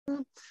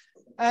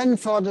And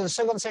for the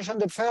second session,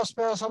 the first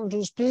person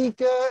to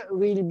speak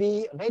will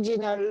be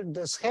Reginald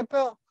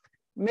Deschepper,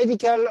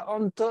 medical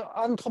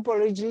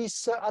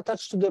anthropologist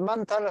attached to the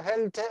Mental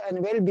Health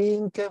and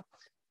Wellbeing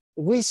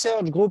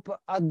research group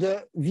at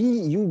the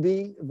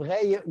VUB,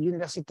 Vrije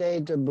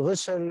Universiteit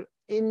Brussel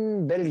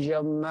in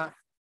Belgium.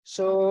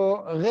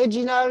 So,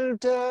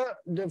 Reginald,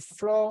 the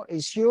floor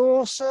is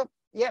yours.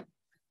 Yeah.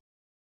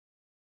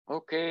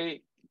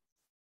 Okay.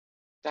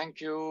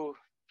 Thank you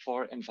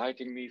for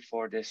inviting me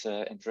for this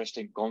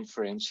interesting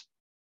conference.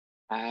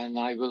 And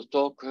I will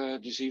talk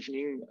this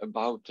evening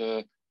about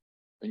a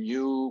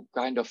new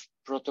kind of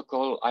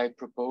protocol I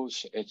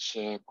propose. It's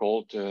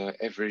called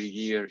Every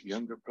Year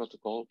Younger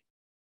Protocol.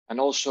 And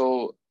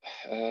also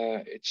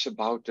it's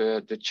about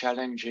the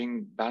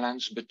challenging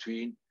balance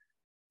between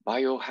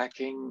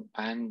biohacking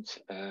and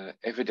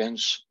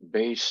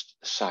evidence-based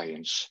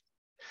science.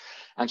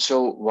 And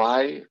so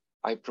why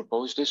I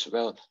propose this?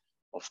 Well,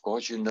 of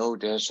course, you know,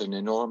 there's an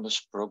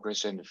enormous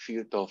progress in the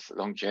field of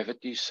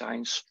longevity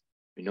science.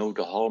 We know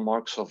the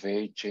hallmarks of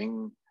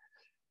aging,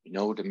 we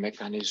know the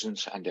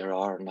mechanisms, and there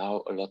are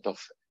now a lot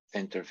of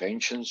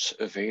interventions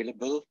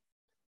available.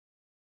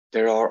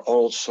 There are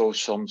also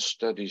some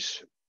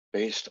studies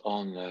based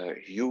on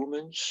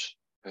humans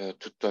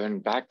to turn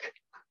back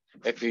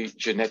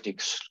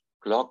epigenetics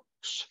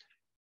clocks,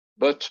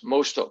 but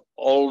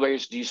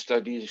always these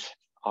studies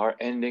are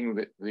ending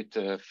with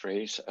the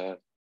phrase,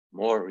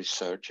 more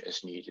research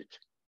is needed.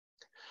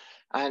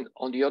 And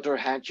on the other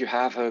hand, you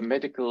have a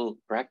medical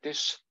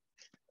practice.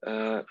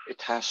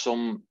 It has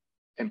some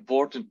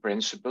important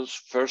principles.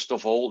 First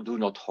of all, do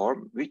not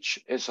harm, which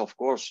is of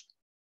course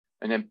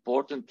an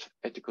important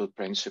ethical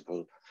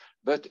principle,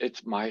 but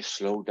it might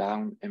slow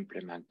down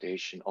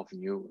implementation of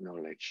new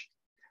knowledge.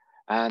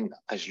 And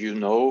as you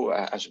know,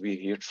 as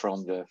we heard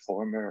from the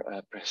former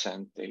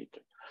presenter,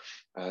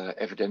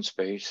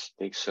 evidence-based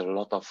takes a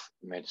lot of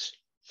medicine,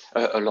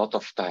 a lot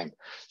of time.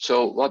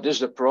 So what is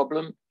the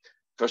problem?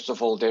 First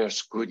of all,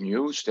 there's good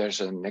news. There's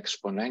an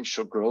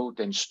exponential growth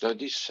in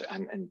studies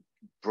and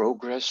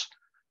progress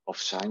of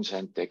science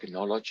and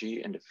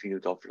technology in the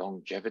field of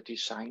longevity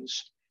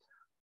science.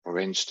 For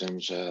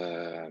instance,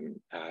 the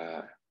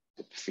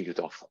field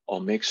of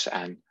omics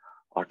and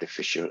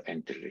artificial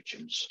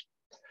intelligence.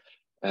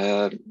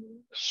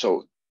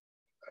 So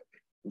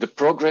the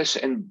progress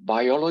in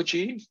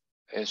biology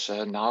is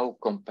now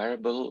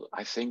comparable,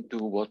 I think, to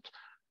what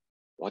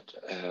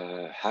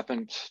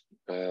happened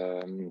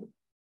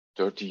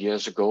 30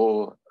 years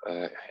ago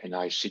in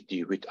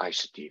ICT with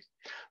ICT.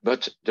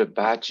 But the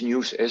bad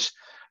news is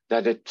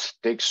that it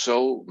takes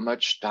so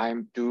much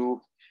time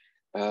to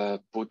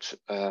put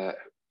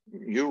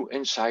new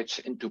insights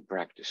into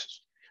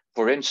practices.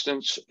 For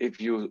instance,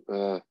 if you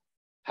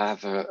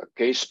have a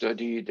case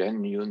study,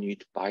 then you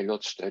need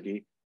pilot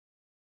study.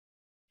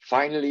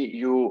 Finally,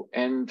 you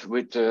end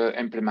with the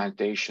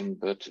implementation,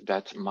 but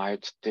that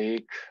might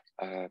take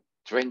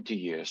 20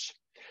 years.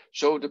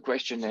 So the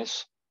question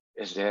is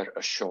there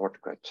a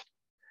shortcut?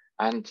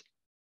 And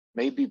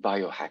maybe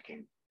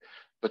biohacking.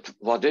 But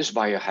what is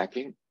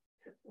biohacking?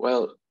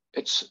 Well,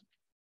 it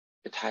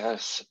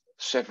has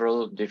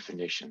several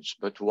definitions,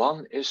 but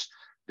one is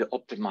the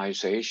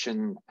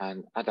optimization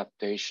and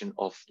adaptation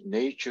of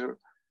nature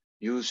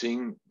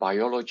using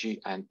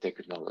biology and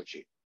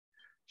technology.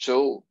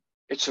 So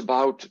it's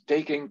about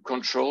taking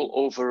control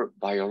over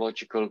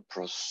biological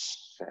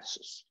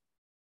processes,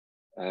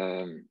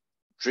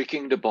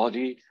 tricking the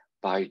body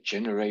by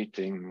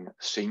generating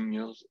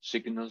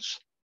signals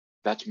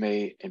that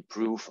may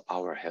improve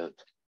our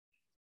health.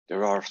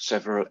 There are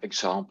several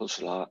examples,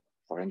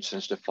 for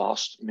instance, the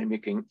fast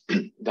mimicking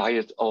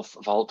diet of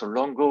Walter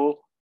Longo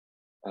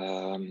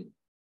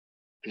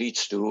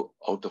leads to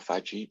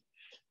autophagy.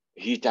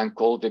 Heat and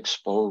cold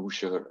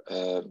exposure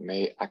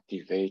may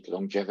activate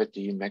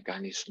longevity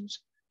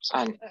mechanisms,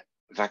 and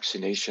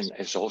vaccination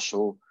is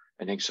also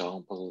an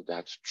example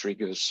that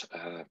triggers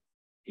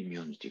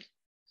immunity.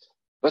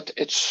 But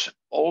it's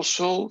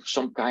also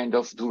some kind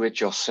of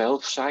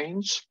do-it-yourself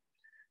science.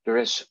 There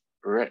is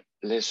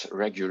less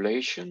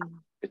regulation.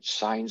 It's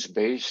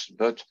science-based,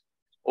 but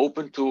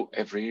open to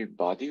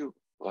everybody,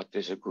 what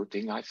is a good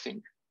thing, I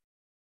think.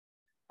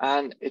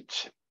 And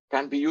it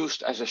can be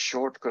used as a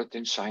shortcut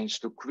in science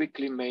to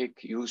quickly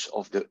make use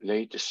of the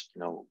latest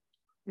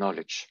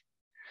knowledge.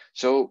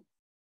 So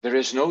there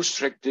is no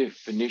strict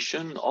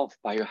definition of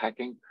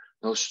biohacking,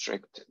 no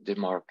strict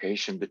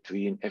demarcation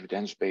between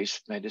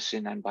evidence-based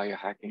medicine and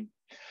biohacking.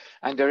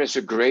 And there is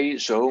a gray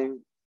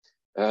zone.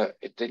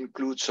 It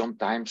includes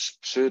sometimes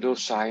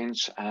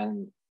pseudoscience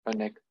and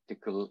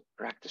unethical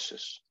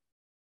practices.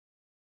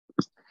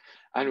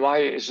 And why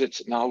is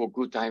it now a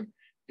good time?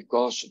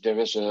 Because there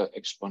is an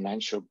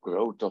exponential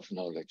growth of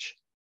knowledge.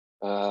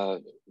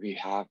 We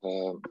have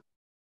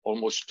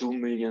almost 2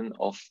 million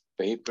of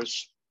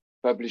papers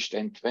published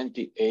in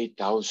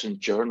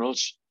 28,000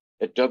 journals.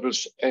 It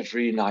doubles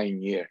every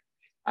 9 years.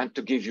 And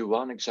to give you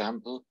one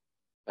example,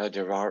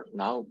 there are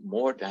now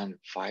more than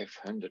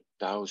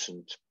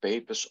 500,000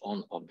 papers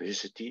on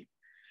obesity.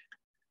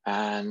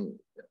 and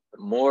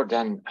more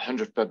than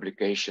 100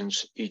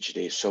 publications each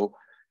day. So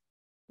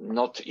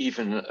not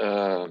even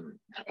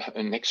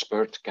an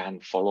expert can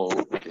follow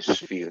this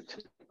field.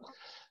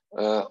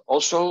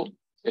 Also,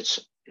 it's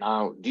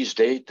now this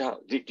data,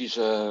 this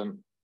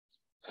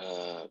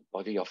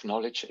body of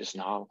knowledge is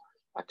now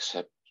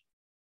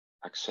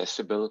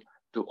accessible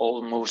to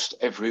almost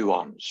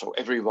everyone. So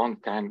everyone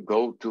can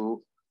go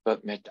to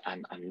PubMed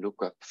and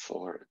look up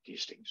for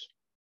these things.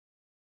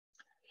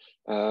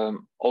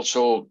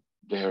 Also,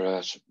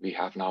 we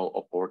have now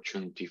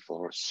opportunity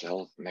for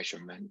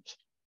self-measurement.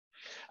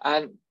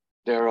 And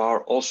there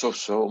are also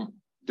some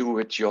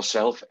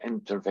do-it-yourself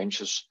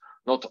interventions,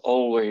 not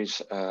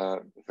always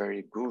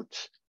very good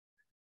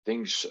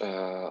things,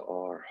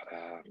 or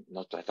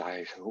not that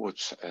I would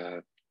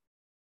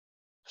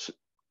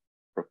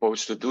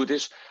propose to do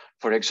this.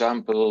 For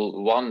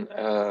example, one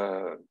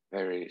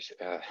very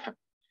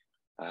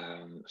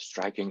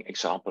striking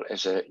example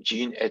is a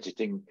gene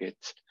editing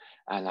kit,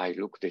 and I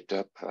looked it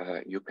up.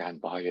 You can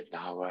buy it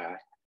now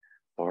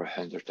for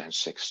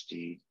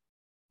 $169.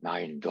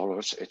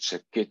 It's a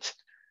kit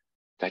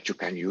that you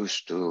can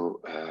use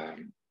to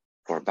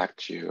for back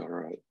to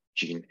your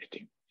gene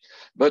editing.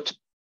 But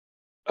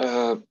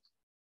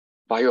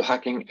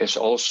biohacking is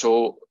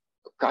also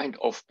a kind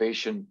of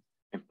patient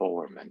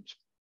empowerment.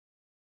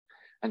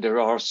 And there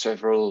are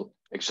several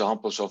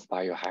examples of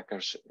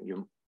biohackers.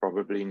 You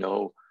probably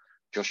know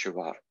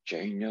Joshua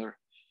Jainer,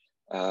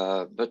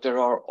 but there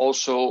are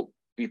also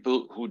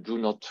people who do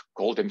not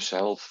call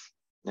themselves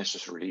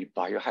necessarily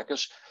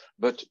biohackers,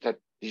 but that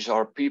these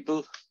are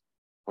people,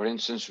 for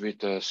instance,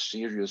 with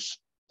serious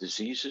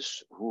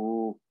diseases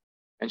who,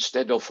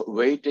 instead of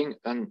waiting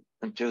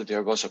until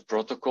there was a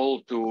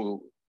protocol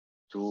to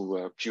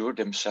cure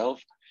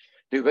themselves,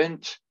 they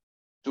went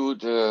to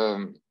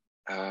the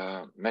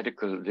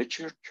medical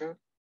literature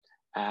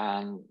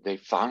and they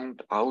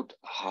found out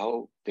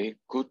how they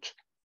could,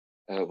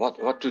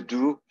 what to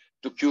do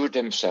to cure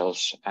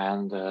themselves.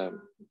 And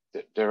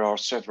there are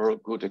several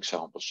good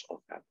examples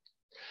of that.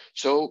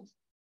 So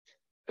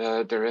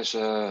there is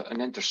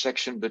an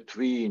intersection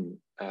between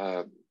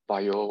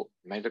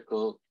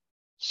biomedical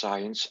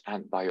science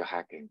and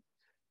biohacking.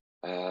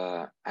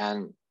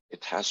 And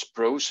it has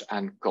pros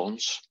and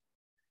cons.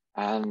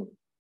 And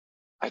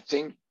I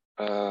think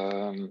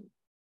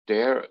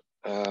there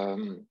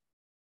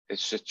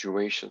is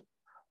situation.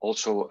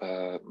 Also,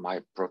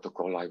 my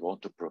protocol I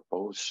want to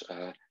propose,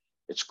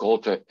 it's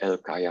called the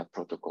LKA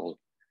protocol.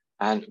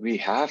 And we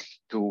have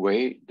to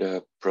weigh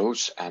the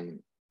pros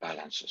and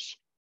balances.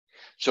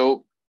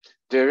 So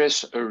there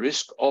is a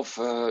risk of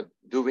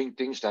doing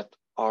things that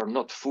are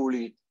not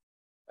fully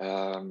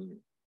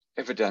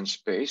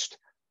evidence-based,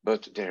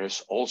 but there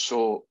is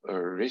also a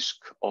risk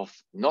of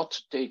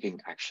not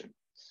taking action.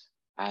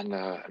 And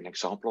an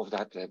example of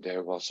that,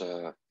 there was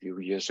a few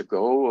years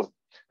ago,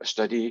 a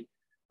study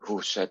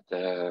who said,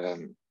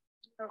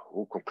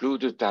 who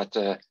concluded that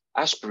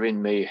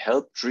aspirin may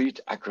help treat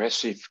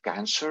aggressive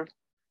cancer,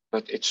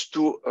 but it's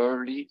too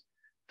early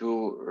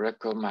to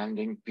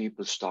recommending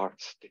people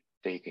start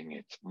taking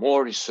it.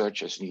 More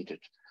research is needed.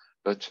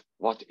 But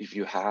what if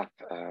you have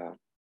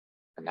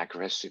an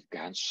aggressive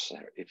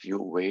cancer? If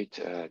you wait,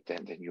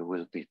 then you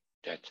will be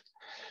dead.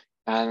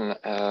 And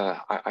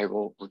I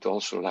would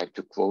also like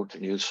to quote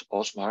Niels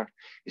Osmar.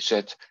 He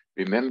said,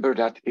 remember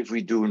that if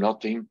we do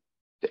nothing,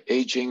 the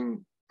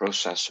aging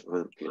process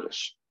will kill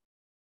us.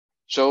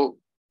 So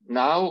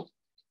now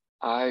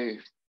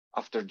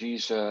after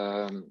these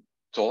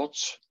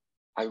thoughts,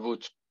 I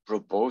would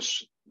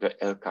propose the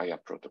LKA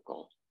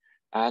protocol.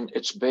 And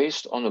it's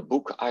based on a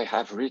book I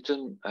have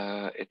written.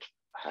 It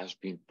has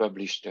been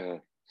published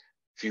a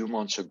few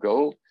months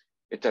ago.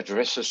 It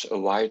addresses a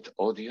wide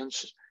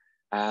audience.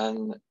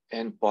 And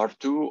in part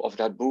 2 of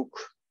that book,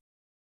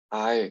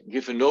 I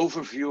give an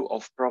overview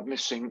of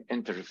promising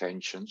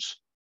interventions.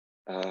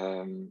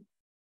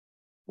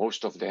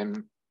 Most of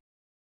them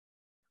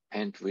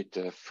end with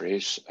the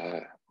phrase,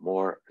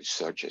 more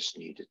research is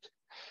needed.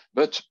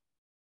 But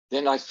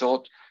then I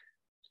thought,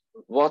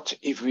 what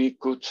if we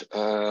could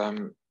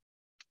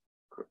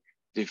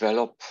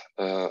develop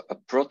a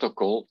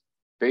protocol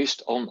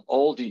based on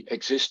all the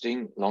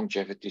existing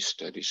longevity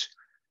studies?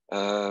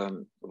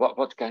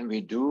 What can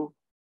we do?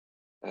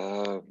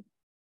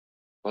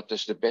 What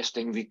is the best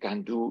thing we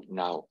can do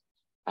now?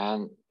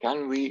 And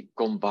can we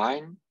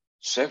combine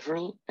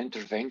several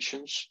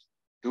interventions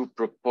to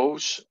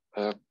propose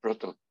a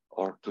protocol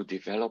or to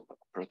develop a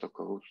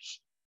protocol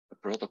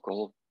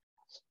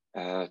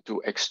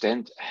to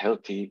extend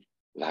healthy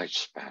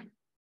lifespan?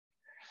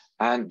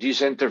 And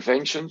these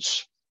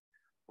interventions,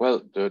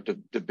 well,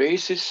 the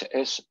basis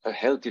is a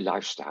healthy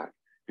lifestyle,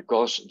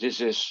 because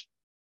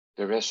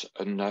there is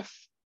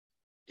enough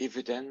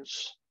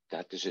evidence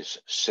that this is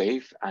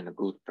safe and a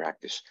good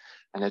practice.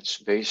 And it's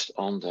based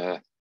on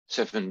the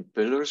 7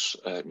 pillars,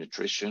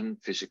 nutrition,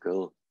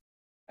 physical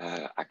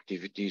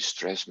activity,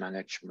 stress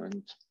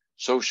management,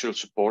 social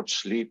support,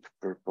 sleep,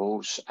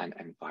 purpose, and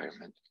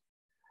environment.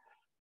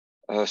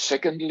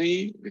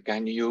 Secondly, we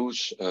can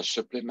use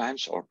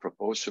supplements or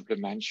proposed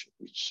supplements,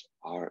 which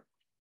are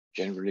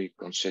generally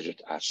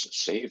considered as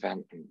safe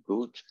and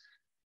good,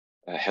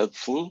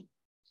 helpful.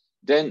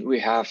 Then we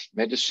have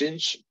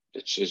medicines,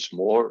 which is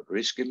more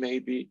risky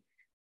maybe,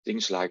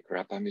 things like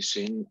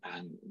rapamycin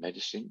and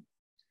medicine.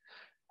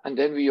 And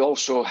then we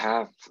also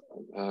have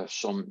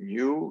some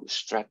new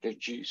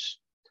strategies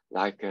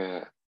like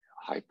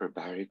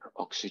hyperbaric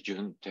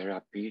oxygen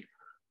therapy,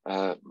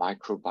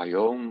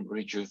 microbiome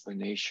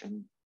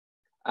rejuvenation,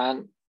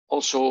 and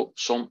also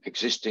some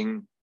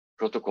existing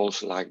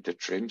protocols like the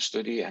TRIM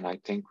study. And I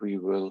think we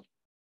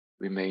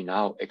may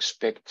now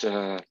expect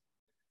the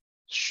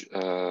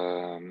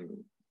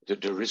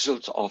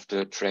results of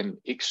the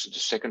TREM-X, the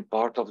second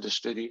part of the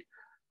study.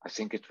 I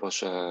think it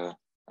was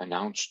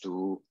announced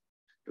to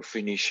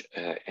finish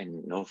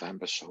in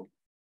November. So,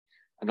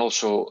 and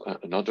also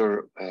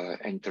another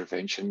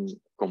intervention,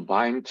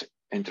 combined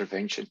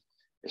intervention,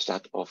 is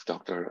that of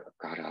Dr.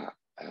 Cara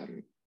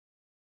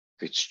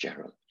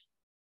Fitzgerald.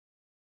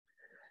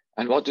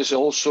 And what is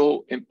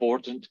also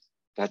important,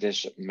 that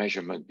is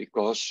measurement,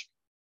 because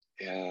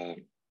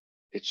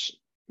it's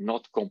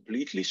not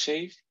completely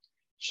safe.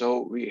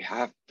 So we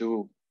have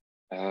to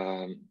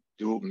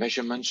do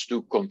measurements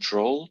to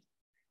control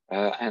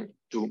and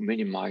to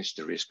minimize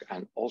the risk.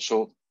 And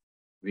also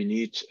we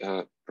need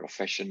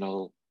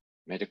professional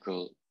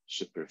medical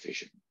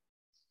supervision.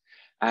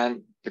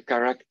 And the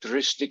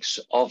characteristics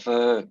of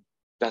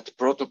that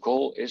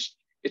protocol is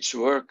it's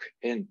work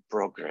in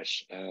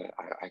progress.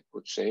 I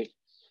could say,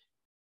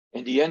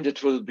 in the end,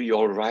 it will be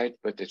all right,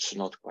 but it's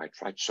not quite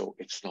right. So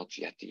it's not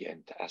yet the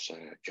end, as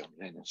John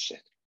Lennon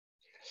said.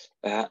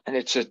 And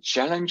it's a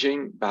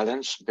challenging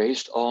balance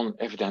based on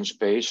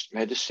evidence-based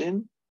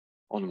medicine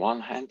on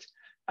one hand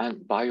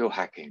and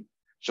biohacking.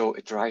 So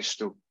it tries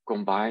to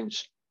combine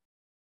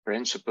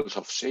principles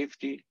of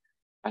safety,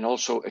 and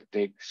also it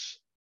takes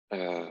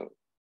the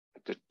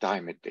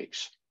time it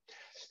takes.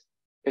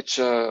 It's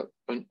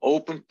an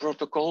open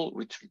protocol,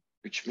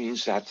 which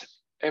means that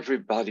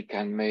everybody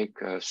can make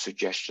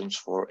suggestions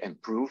for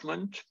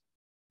improvement.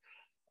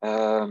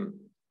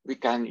 We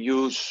can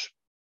use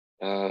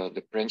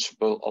the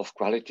principle of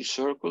quality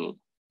circle.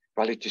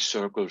 Quality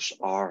circles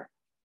are,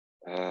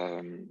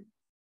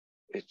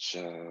 it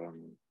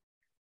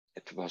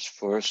was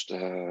first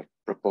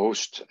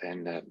proposed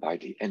by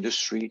the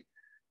industry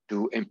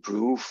to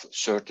improve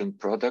certain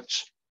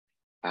products.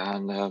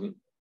 And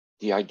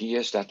the idea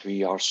is that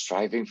we are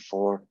striving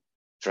for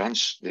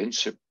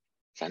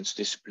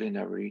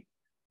transdisciplinary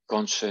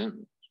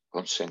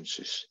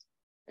consensus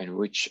in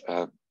which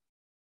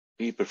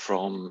people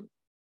from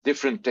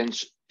different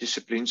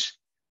disciplines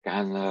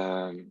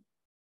can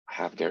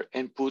have their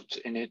input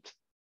in it.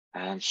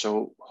 And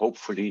so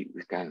hopefully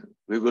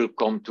we will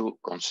come to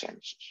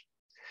consensus.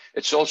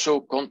 It's also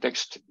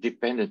context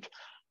dependent,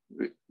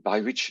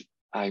 by which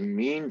I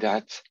mean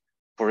that,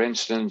 for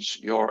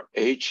instance, your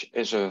age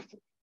is an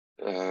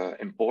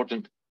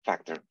important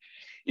factor.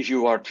 If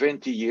you are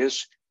 20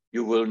 years,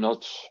 you will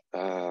not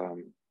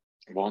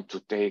want to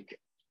take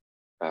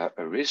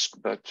a risk,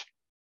 but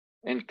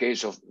in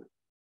case of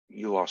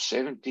you are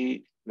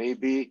 70,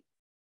 maybe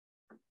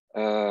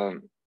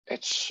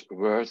it's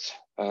worth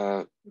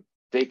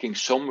taking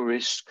some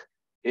risk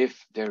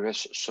if there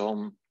is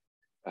some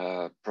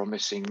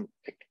promising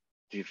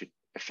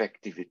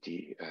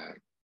effectivity.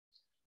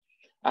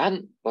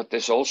 But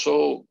there's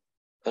also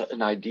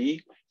an idea.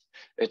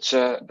 It's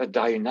a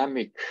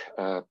dynamic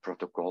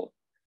protocol,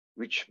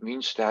 which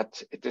means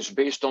that it is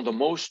based on the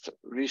most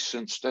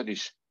recent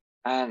studies,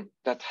 and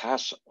that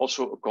has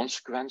also a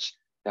consequence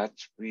that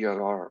we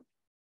are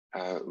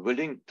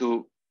willing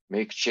to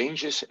make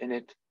changes in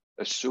it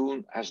as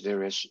soon as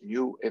there is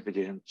new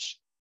evidence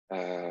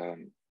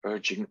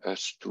urging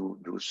us to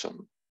do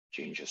some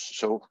changes.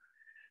 So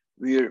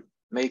we're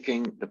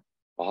making the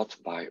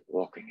path by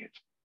walking it.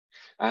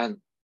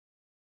 And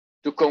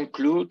to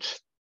conclude,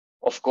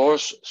 of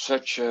course,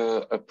 such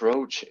an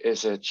approach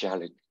is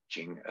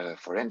challenging.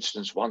 For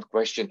instance, one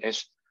question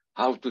is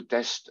how to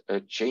test a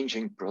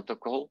changing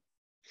protocol,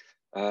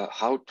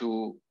 how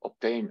to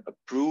obtain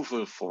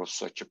approval for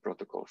such a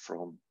protocol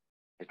from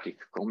ethic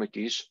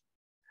committees.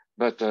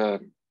 But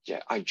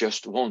yeah, I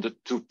just wanted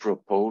to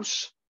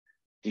propose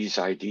these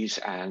ideas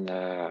and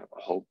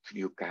hope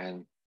you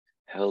can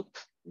help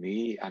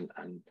me and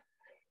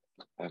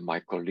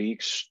my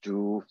colleagues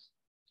to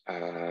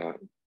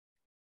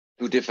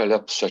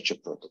develop such a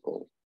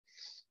protocol.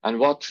 And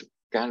what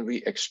can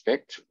we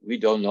expect? We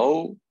don't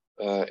know.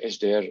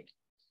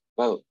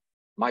 Well,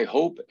 my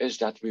hope is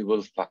that we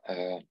will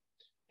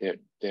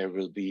there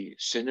will be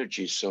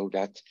synergy, so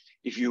that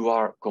if you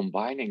are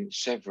combining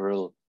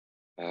several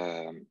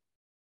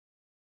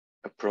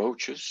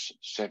approaches,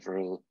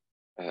 several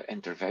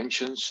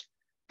interventions,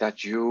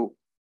 that you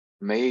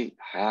may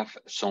have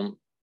some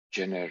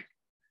synergistic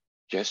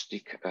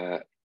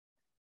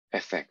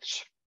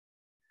effects.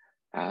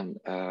 And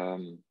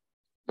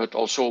but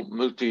also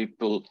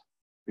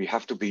we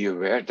have to be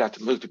aware that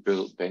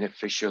multiple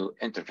beneficial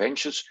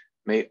interventions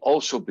may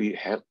also be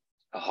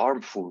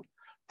harmful.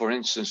 for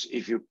instance,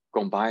 if you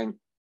combine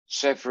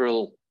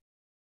several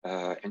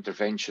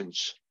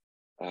interventions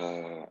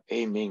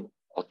aiming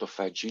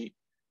autophagy,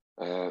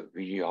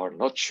 we are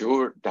not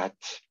sure that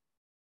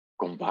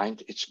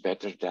combined it's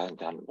better than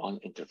one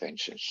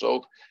intervention.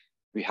 So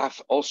we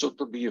have also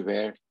to be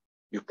aware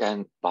you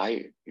can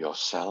biohack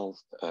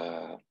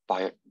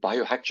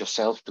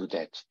yourself to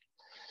that.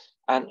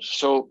 And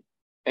so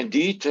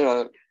indeed,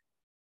 to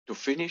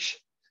finish,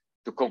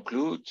 to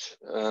conclude,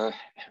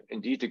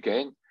 indeed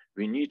again,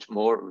 we need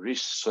more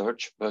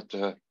research, but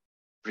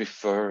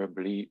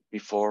preferably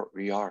before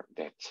we are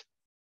dead.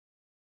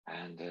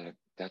 And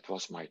that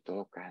was my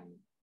talk, and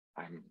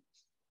I'm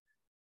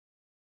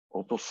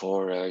open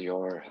for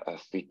your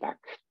feedback.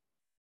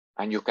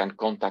 And you can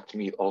contact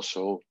me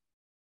also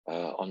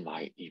on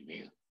my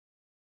email.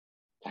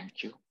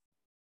 Thank you.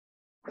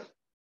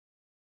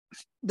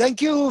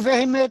 Thank you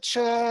very much,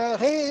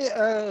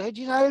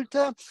 Reginald.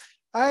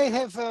 I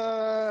have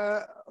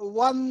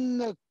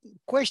one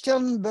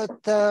question,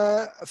 but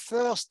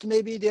first,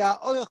 maybe there are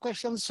other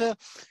questions.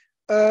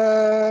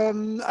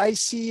 I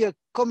see a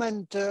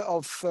comment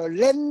of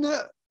Len,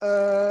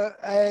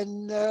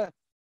 and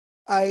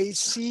I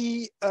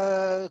see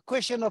a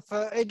question of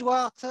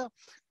Edward.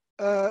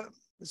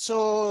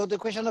 So the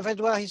question of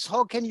Edward is,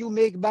 how can you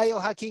make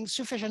biohacking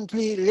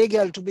sufficiently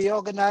legal to be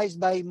organized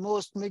by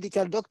most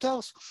medical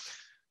doctors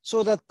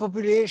so that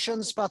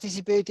populations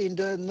participate in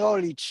the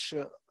knowledge?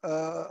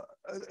 And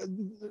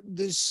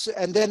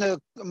then a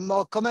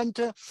more comment,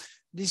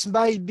 this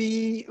might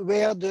be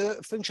where the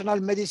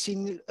functional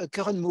medicine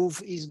current move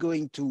is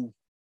going to.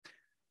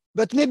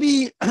 But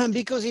maybe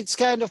because it's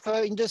kind of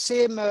in the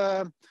same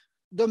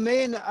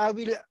domain, I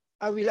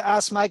will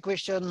ask my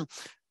question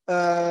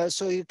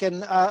so you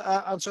can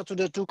answer to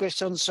the two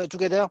questions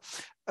together.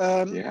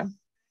 Yeah.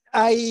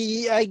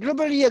 I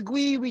globally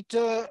agree with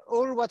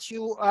all what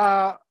you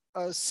are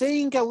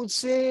saying, I would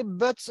say,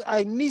 but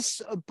I miss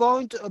a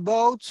point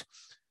about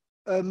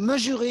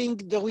measuring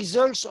the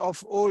results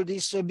of all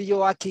this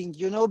biohacking,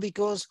 you know,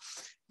 because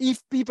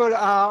if people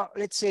are,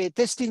 let's say,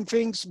 testing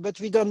things, but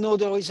we don't know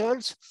the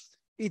results,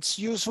 it's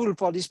useful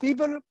for these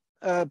people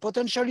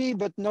potentially,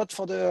 but not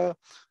for the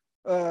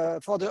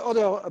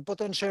other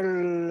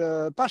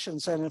potential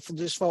patients, and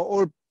just for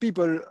all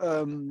people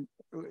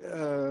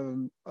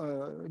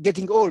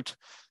getting old.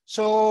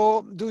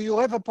 So do you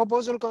have a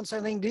proposal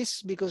concerning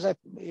this? Because I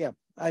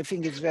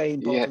think it's very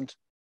important.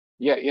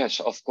 Yes,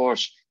 of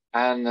course.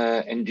 And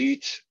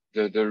indeed,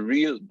 the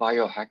real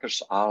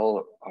biohackers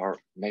are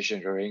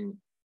measuring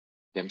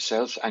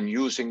themselves and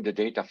using the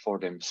data for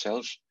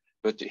themselves.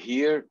 But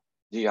here,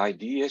 the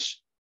idea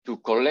is to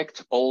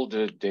collect all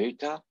the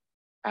data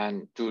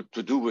and to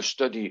do a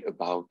study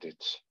about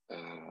it.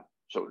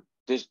 So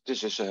this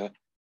is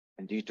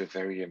indeed a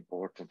very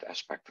important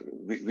aspect.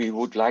 We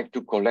would like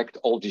to collect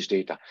all this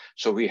data.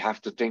 So we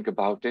have to think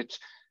about it,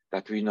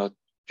 that we not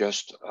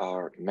just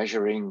are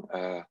measuring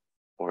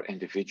for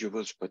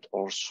individuals, but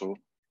also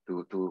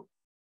to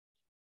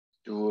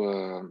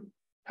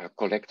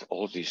collect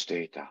all this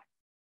data.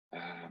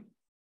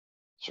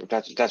 So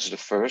that's the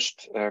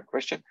first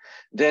question.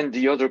 Then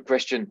the other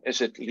question,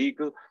 is it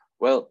legal?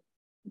 Well,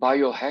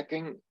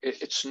 biohacking,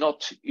 it's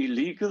not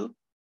illegal,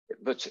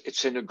 but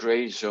it's in a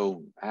gray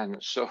zone.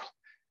 And so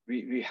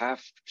we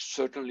have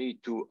certainly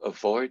to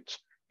avoid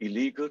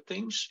illegal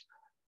things,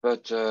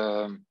 but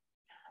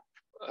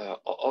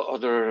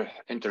other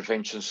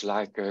interventions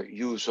like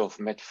use of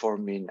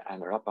metformin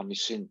and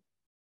rapamycin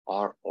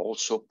are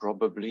also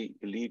probably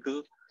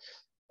illegal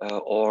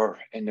or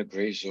in a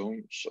gray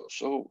zone.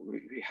 So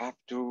we have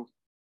to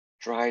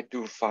try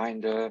to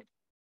find a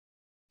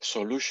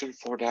solution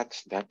for that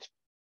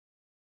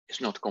is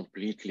not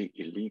completely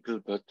illegal,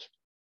 but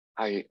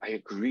I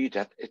agree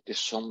that it is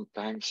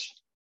sometimes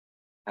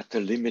at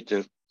the limit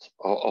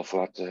of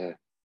what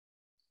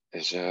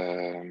is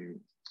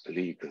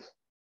legal.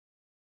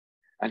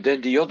 And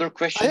then the other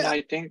question,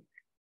 I think,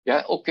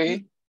 yeah,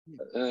 okay,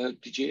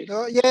 DJ.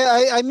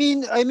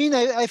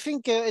 I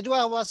think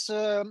Edouard was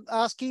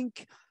asking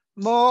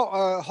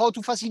more how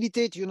to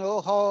facilitate, you know,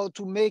 how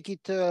to make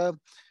it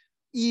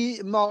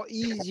more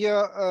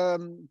easier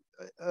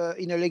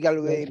in a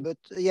legal way. But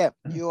yeah,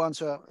 you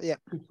answer. Yeah.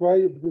 To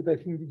try, because I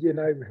think DJ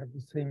and I we have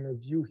the same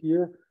view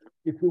here.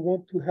 If we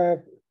want to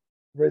have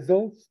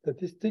results,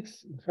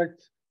 statistics, in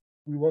fact,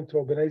 we want to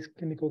organize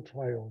clinical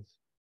trials.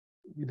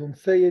 We don't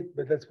say it,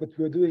 but that's what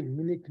we're doing,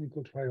 mini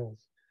clinical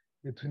trials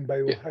between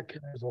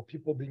biohackers or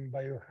people being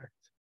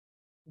biohacked.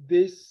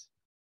 This,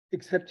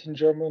 except in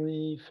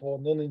Germany for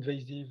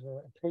non-invasive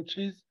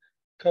approaches,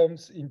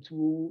 comes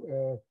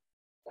into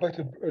quite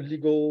a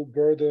legal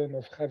burden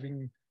of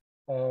having,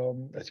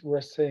 as you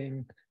were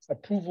saying,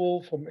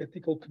 approval from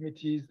ethical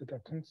committees that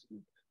are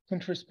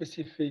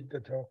country-specific,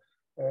 that are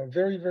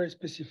very, very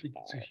specific.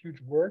 It's a huge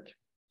work,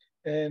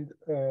 and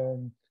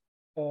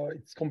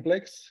it's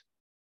complex.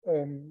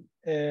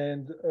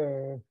 And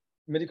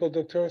medical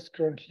doctors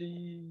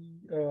currently,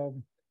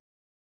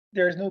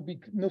 there is no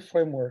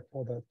framework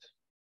for that.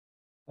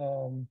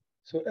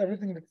 So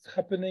everything that's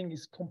happening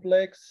is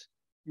complex.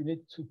 you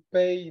need to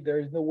pay. There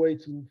is no way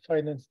to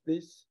finance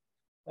this.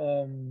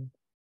 And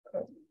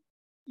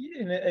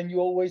you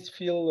always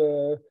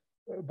feel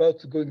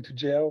about going to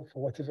jail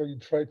for whatever you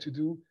try to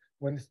do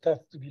when it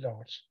starts to be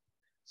large.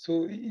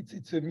 So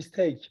it's a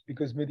mistake,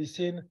 because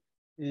medicine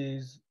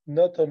is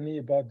not only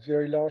about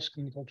very large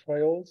clinical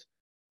trials,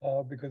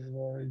 because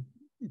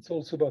it's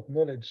also about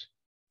knowledge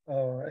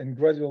and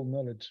gradual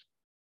knowledge,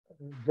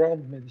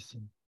 ground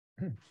medicine.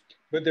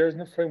 But there is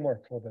no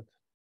framework for that.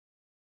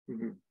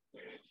 Mm-hmm.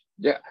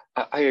 Yeah,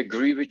 I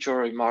agree with your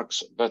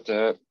remarks, but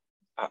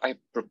I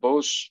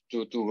propose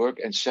to work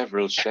in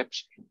several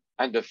steps.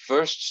 And the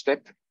first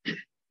step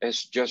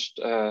is just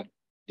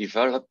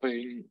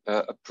developing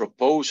a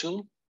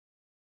proposal.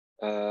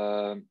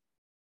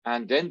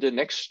 And then the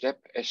next step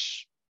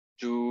is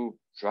to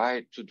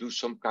try to do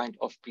some kind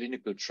of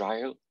clinical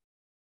trial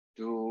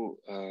to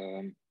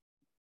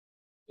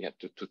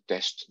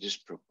test this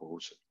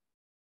proposal.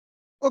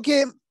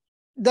 Okay,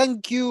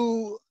 thank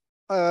you,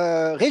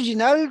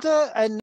 Reginald. And